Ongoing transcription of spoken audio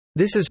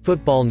This is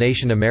Football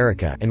Nation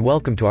America and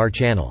welcome to our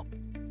channel.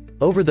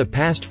 Over the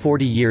past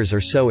 40 years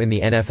or so in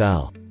the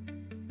NFL,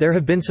 there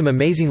have been some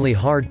amazingly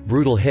hard,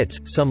 brutal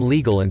hits, some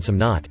legal and some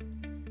not.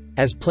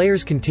 As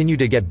players continue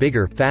to get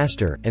bigger,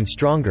 faster, and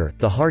stronger,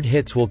 the hard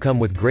hits will come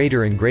with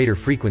greater and greater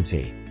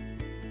frequency.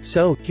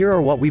 So, here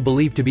are what we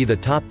believe to be the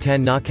top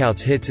 10 knockouts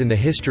hits in the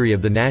history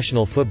of the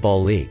National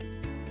Football League.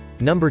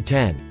 Number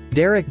 10.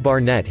 Derek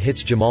Barnett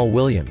hits Jamal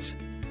Williams.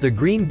 The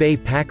Green Bay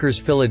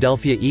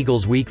Packers-Philadelphia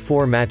Eagles Week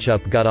 4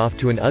 matchup got off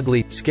to an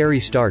ugly, scary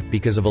start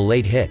because of a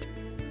late hit.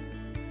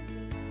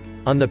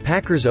 On the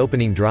Packers'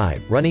 opening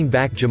drive, running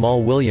back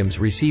Jamal Williams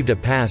received a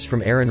pass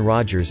from Aaron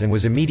Rodgers and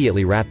was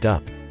immediately wrapped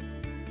up.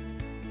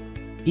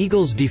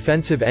 Eagles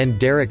defensive end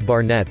Derek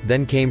Barnett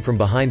then came from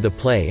behind the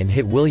play and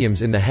hit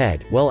Williams in the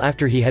head, well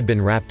after he had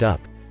been wrapped up.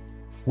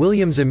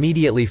 Williams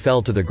immediately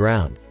fell to the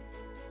ground.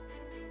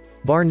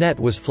 Barnett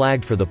was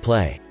flagged for the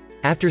play.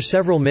 After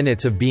several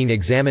minutes of being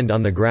examined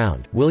on the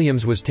ground,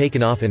 Williams was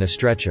taken off in a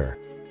stretcher.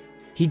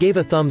 He gave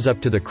a thumbs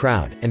up to the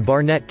crowd, and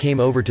Barnett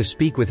came over to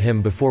speak with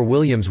him before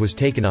Williams was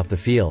taken off the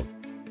field.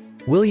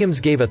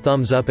 Williams gave a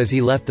thumbs up as he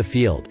left the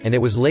field, and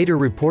it was later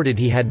reported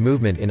he had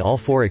movement in all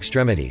four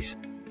extremities.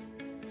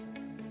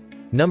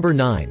 Number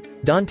 9.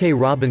 Dontae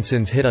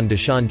Robinson's hit on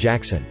Deshaun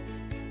Jackson.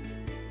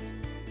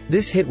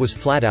 This hit was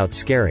flat-out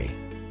scary.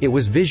 It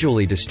was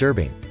visually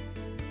disturbing.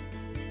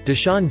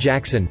 Deshaun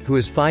Jackson, who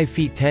is 5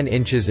 feet 10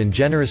 inches and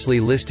generously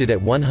listed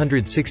at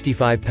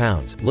 165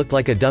 pounds, looked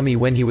like a dummy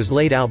when he was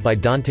laid out by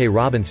Dontae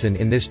Robinson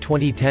in this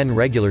 2010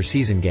 regular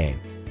season game.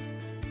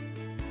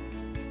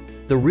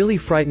 The really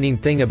frightening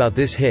thing about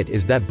this hit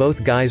is that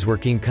both guys were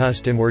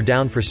concussed and were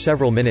down for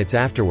several minutes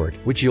afterward,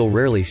 which you'll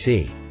rarely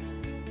see.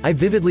 I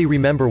vividly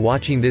remember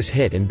watching this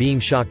hit and being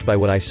shocked by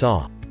what I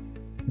saw.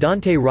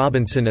 Dontae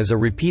Robinson is a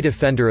repeat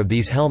offender of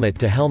these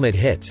helmet-to-helmet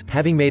hits,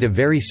 having made a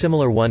very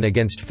similar one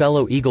against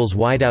fellow Eagles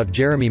wideout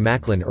Jeremy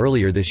Maclin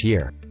earlier this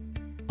year.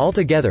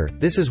 Altogether,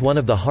 this is one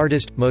of the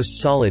hardest,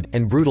 most solid,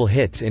 and brutal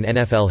hits in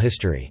NFL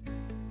history.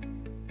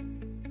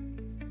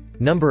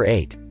 Number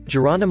 8.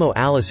 Geronimo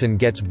Allison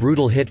gets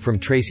brutal hit from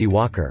Tracy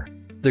Walker.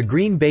 The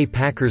Green Bay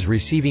Packers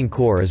receiving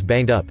corps is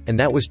banged up, and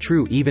that was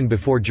true even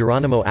before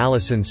Geronimo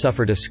Allison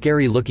suffered a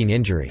scary-looking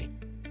injury.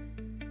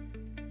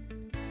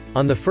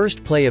 On the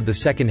first play of the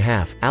second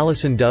half,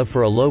 Allison dove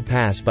for a low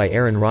pass by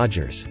Aaron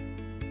Rodgers.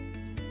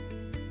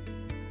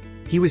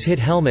 He was hit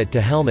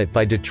helmet-to-helmet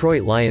by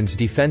Detroit Lions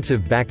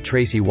defensive back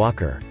Tracy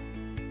Walker.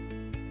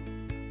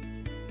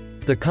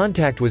 The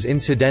contact was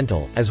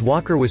incidental, as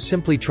Walker was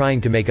simply trying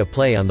to make a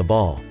play on the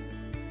ball.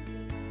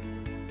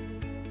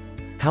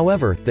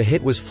 However, the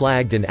hit was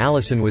flagged and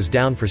Allison was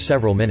down for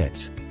several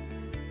minutes.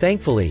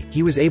 Thankfully,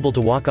 he was able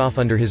to walk off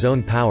under his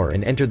own power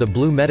and enter the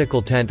blue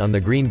medical tent on the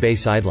Green Bay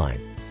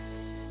sideline.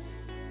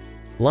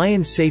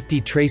 Lions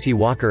safety Tracy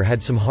Walker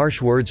had some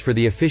harsh words for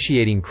the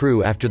officiating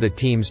crew after the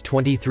team's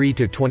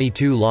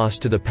 23-22 loss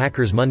to the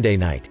Packers Monday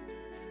night.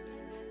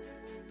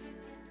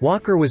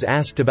 Walker was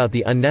asked about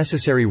the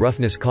unnecessary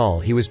roughness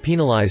call he was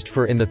penalized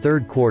for in the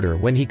third quarter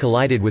when he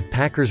collided with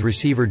Packers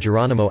receiver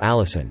Geronimo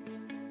Allison.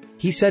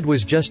 He said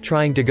was just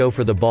trying to go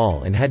for the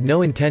ball and had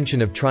no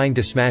intention of trying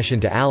to smash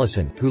into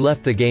Allison, who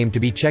left the game to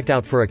be checked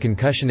out for a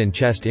concussion and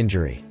chest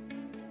injury.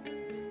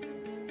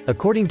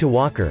 According to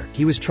Walker,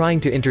 he was trying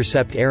to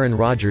intercept Aaron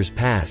Rodgers'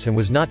 pass and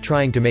was not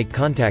trying to make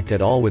contact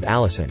at all with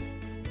Allison.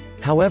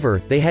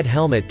 However, they had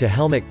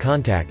helmet-to-helmet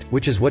contact,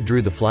 which is what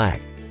drew the flag.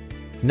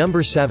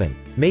 Number 7.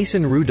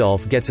 Mason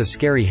Rudolph gets a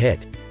scary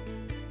hit.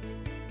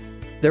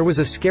 There was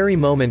a scary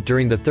moment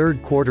during the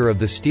third quarter of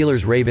the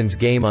Steelers-Ravens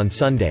game on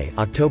Sunday,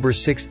 October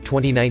 6,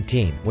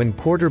 2019, when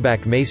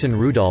quarterback Mason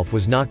Rudolph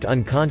was knocked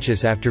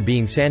unconscious after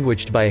being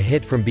sandwiched by a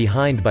hit from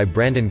behind by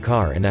Brandon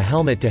Carr and a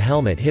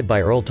helmet-to-helmet hit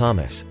by Earl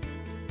Thomas.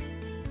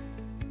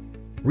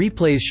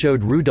 Replays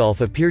showed Rudolph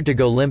appeared to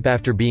go limp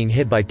after being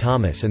hit by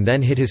Thomas and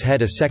then hit his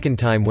head a second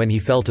time when he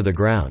fell to the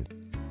ground.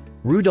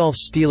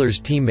 Rudolph's Steelers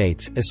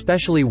teammates,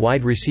 especially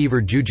wide receiver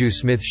Juju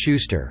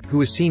Smith-Schuster, who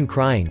was seen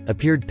crying,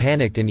 appeared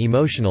panicked and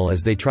emotional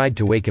as they tried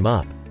to wake him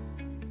up.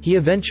 He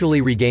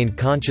eventually regained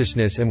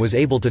consciousness and was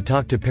able to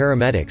talk to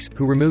paramedics,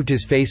 who removed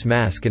his face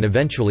mask and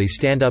eventually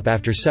stand up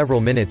after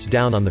several minutes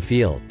down on the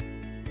field.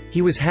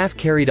 He was half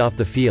carried off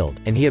the field,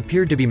 and he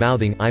appeared to be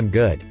mouthing, "I'm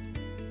good."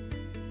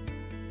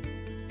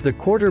 The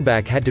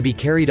quarterback had to be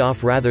carried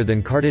off rather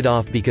than carted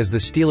off because the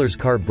Steelers'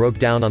 cart broke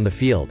down on the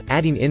field,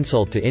 adding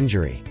insult to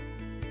injury.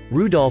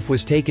 Rudolph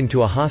was taken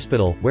to a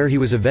hospital, where he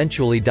was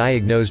eventually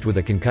diagnosed with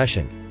a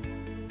concussion.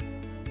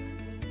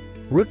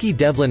 Rookie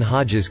Devlin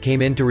Hodges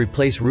came in to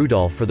replace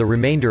Rudolph for the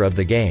remainder of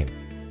the game.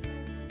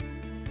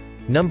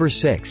 Number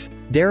 6.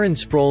 Darren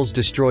Sproles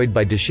destroyed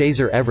by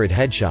DeShazer Everett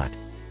headshot.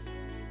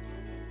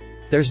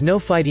 There's no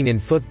fighting in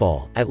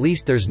football, at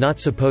least there's not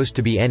supposed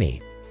to be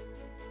any.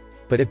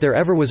 But if there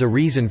ever was a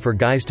reason for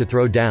guys to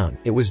throw down,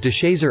 it was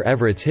DeShazer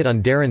Everett's hit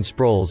on Darren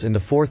Sproles in the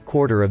fourth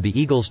quarter of the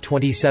Eagles'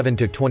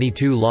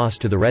 27-22 loss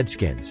to the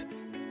Redskins.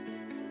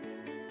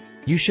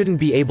 You shouldn't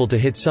be able to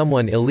hit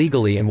someone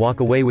illegally and walk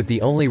away with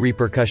the only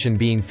repercussion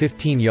being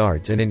 15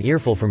 yards and an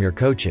earful from your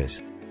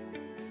coaches.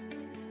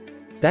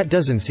 That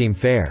doesn't seem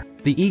fair.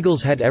 The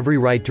Eagles had every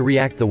right to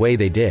react the way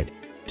they did.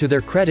 To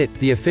their credit,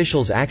 the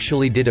officials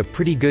actually did a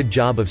pretty good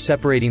job of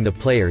separating the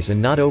players and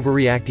not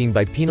overreacting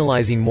by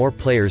penalizing more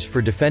players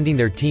for defending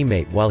their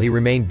teammate while he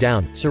remained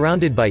down,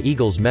 surrounded by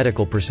Eagles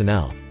medical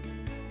personnel.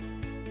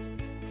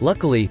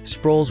 Luckily,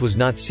 Sproles was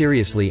not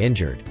seriously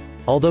injured,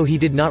 although he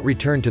did not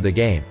return to the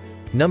game.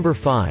 Number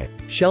 5.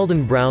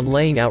 Sheldon Brown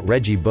laying out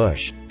Reggie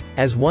Bush.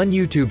 As one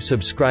YouTube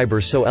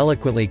subscriber so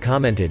eloquently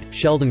commented,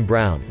 Sheldon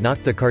Brown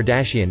knocked the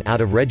Kardashian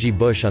out of Reggie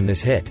Bush on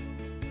this hit.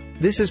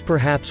 This is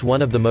perhaps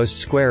one of the most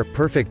square,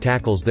 perfect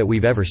tackles that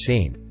we've ever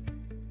seen.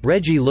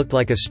 Reggie looked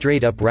like a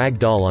straight-up rag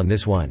doll on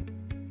this one.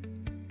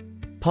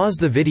 Pause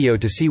the video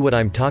to see what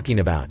I'm talking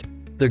about.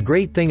 The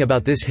great thing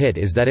about this hit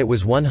is that it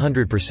was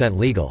 100%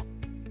 legal.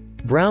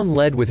 Brown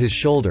led with his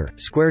shoulder,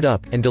 squared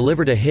up, and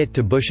delivered a hit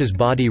to Bush's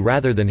body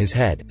rather than his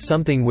head,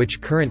 something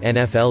which current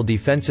NFL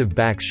defensive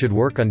backs should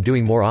work on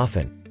doing more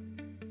often.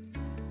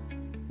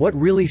 What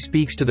really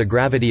speaks to the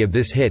gravity of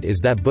this hit is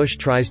that Bush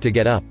tries to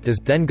get up,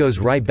 then goes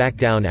right back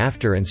down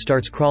after and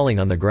starts crawling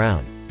on the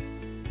ground.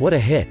 What a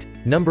hit.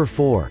 Number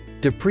 4.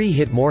 Dupree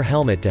hit Moore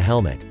helmet to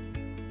helmet.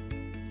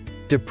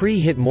 Dupree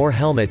hit Moore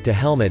helmet to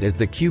helmet as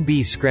the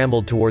QB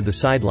scrambled toward the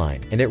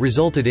sideline, and it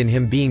resulted in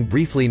him being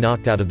briefly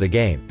knocked out of the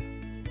game.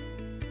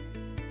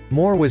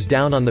 Moore was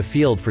down on the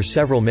field for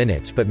several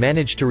minutes but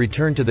managed to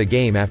return to the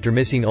game after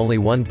missing only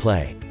one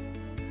play.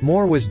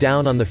 Moore was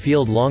down on the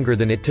field longer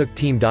than it took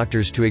team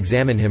doctors to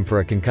examine him for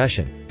a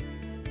concussion.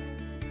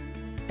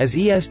 As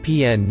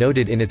ESPN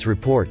noted in its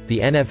report, the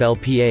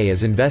NFLPA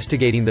is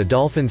investigating the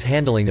Dolphins'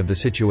 handling of the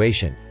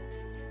situation.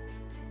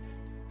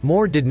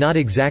 Moore did not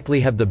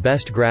exactly have the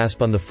best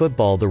grasp on the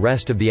football the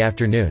rest of the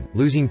afternoon,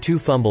 losing 2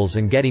 fumbles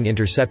and getting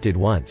intercepted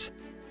once.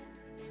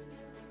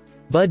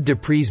 Bud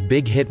Dupree's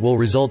big hit will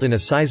result in a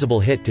sizable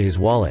hit to his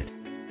wallet.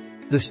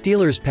 The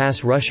Steelers'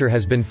 pass rusher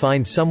has been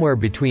fined somewhere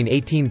between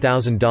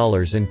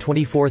 $18,000 and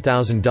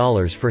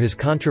 $24,000 for his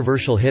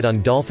controversial hit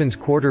on Dolphins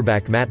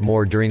quarterback Matt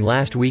Moore during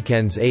last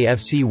weekend's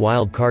AFC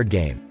wild card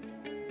game.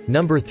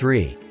 Number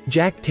 3.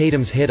 Jack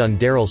Tatum's hit on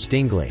Darryl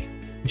Stingley.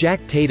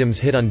 Jack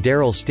Tatum's hit on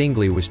Darryl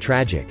Stingley was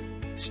tragic.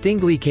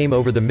 Stingley came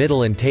over the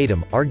middle and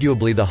Tatum,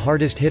 arguably the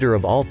hardest hitter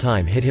of all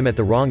time, hit him at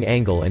the wrong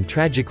angle and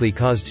tragically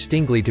caused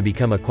Stingley to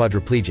become a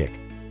quadriplegic.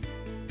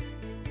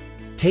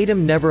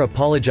 Tatum never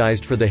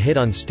apologized for the hit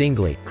on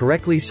Stingley,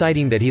 correctly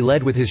citing that he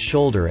led with his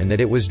shoulder and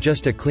that it was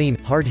just a clean,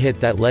 hard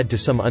hit that led to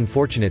some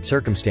unfortunate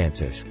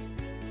circumstances.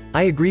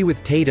 I agree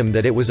with Tatum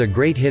that it was a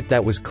great hit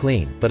that was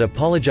clean, but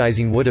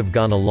apologizing would have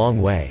gone a long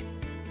way.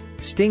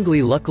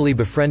 Stingley luckily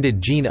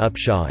befriended Gene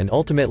Upshaw and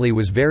ultimately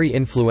was very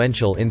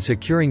influential in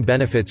securing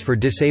benefits for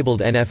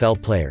disabled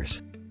NFL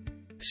players.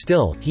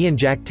 Still, he and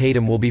Jack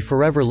Tatum will be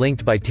forever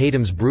linked by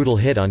Tatum's brutal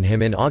hit on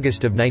him in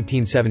August of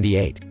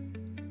 1978.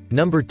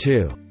 Number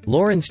 2.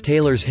 Lawrence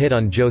Taylor's hit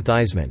on Joe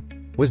Theismann.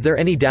 Was there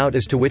any doubt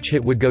as to which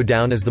hit would go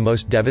down as the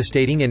most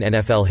devastating in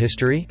NFL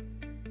history?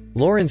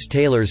 Lawrence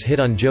Taylor's hit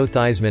on Joe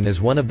Theismann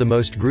is one of the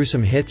most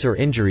gruesome hits or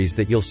injuries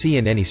that you'll see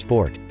in any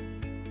sport.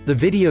 The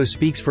video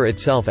speaks for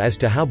itself as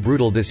to how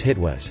brutal this hit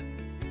was.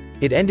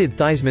 It ended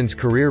Theismann's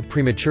career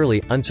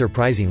prematurely,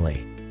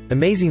 unsurprisingly.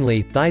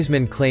 Amazingly,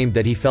 Theismann claimed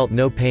that he felt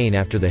no pain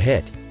after the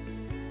hit.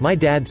 My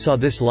dad saw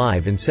this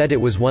live and said it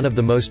was one of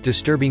the most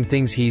disturbing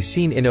things he's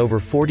seen in over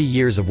 40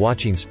 years of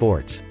watching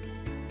sports.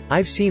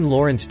 I've seen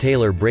Lawrence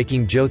Taylor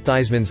breaking Joe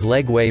Theismann's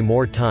leg way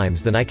more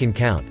times than I can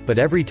count, but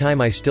every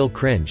time I still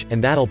cringe,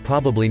 and that'll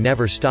probably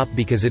never stop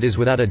because it is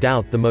without a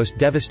doubt the most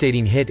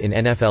devastating hit in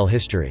NFL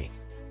history.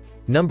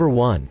 Number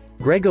 1.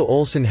 Grego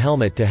Olsen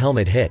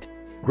helmet-to-helmet hit.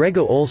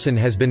 Grego Olsen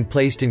has been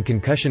placed in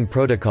concussion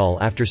protocol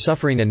after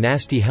suffering a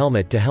nasty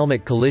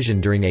helmet-to-helmet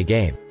collision during a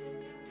game.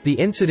 The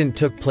incident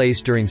took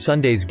place during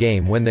Sunday's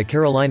game when the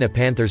Carolina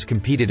Panthers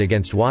competed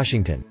against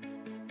Washington.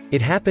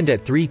 It happened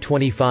at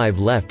 3:25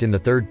 left in the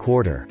third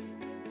quarter.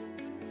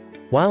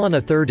 While on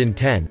a 3rd and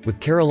 10, with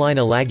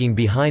Carolina lagging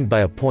behind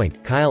by a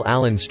point, Kyle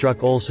Allen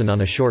struck Olsen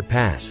on a short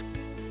pass.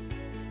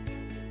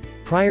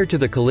 Prior to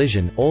the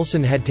collision,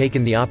 Olsen had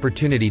taken the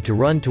opportunity to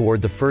run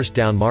toward the first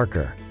down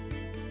marker.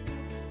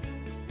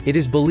 It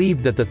is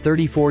believed that the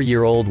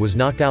 34-year-old was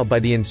knocked out by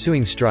the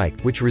ensuing strike,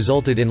 which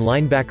resulted in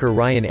linebacker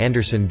Ryan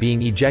Anderson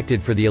being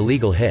ejected for the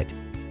illegal hit.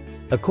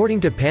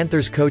 According to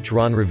Panthers coach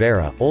Ron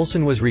Rivera,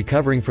 Olsen was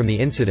recovering from the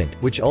incident,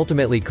 which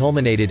ultimately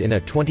culminated in a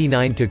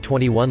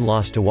 29-21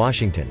 loss to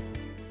Washington.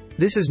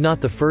 This is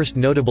not the first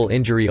notable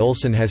injury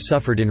Olsen has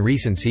suffered in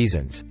recent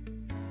seasons.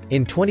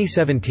 In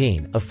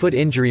 2017, a foot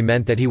injury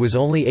meant that he was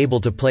only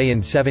able to play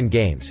in 7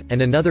 games,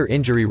 and another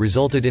injury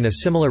resulted in a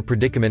similar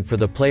predicament for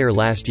the player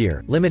last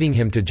year, limiting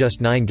him to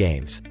just 9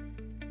 games.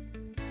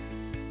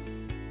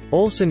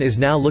 Olsen is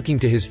now looking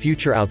to his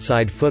future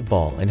outside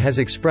football and has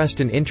expressed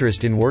an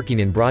interest in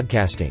working in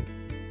broadcasting.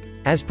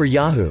 As per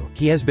Yahoo,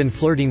 he has been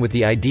flirting with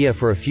the idea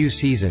for a few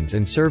seasons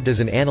and served as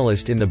an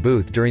analyst in the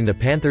booth during the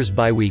Panthers'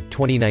 bye week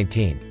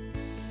 2019.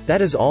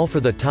 That is all for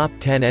the top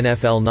 10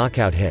 NFL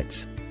knockout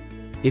hits.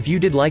 If you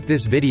did like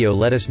this video,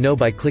 let us know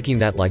by clicking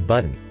that like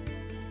button.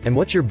 And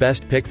what's your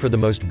best pick for the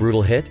most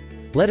brutal hit?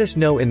 Let us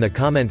know in the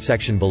comment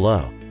section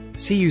below.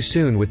 See you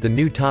soon with the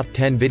new top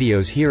 10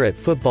 videos here at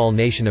Football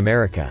Nation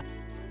America.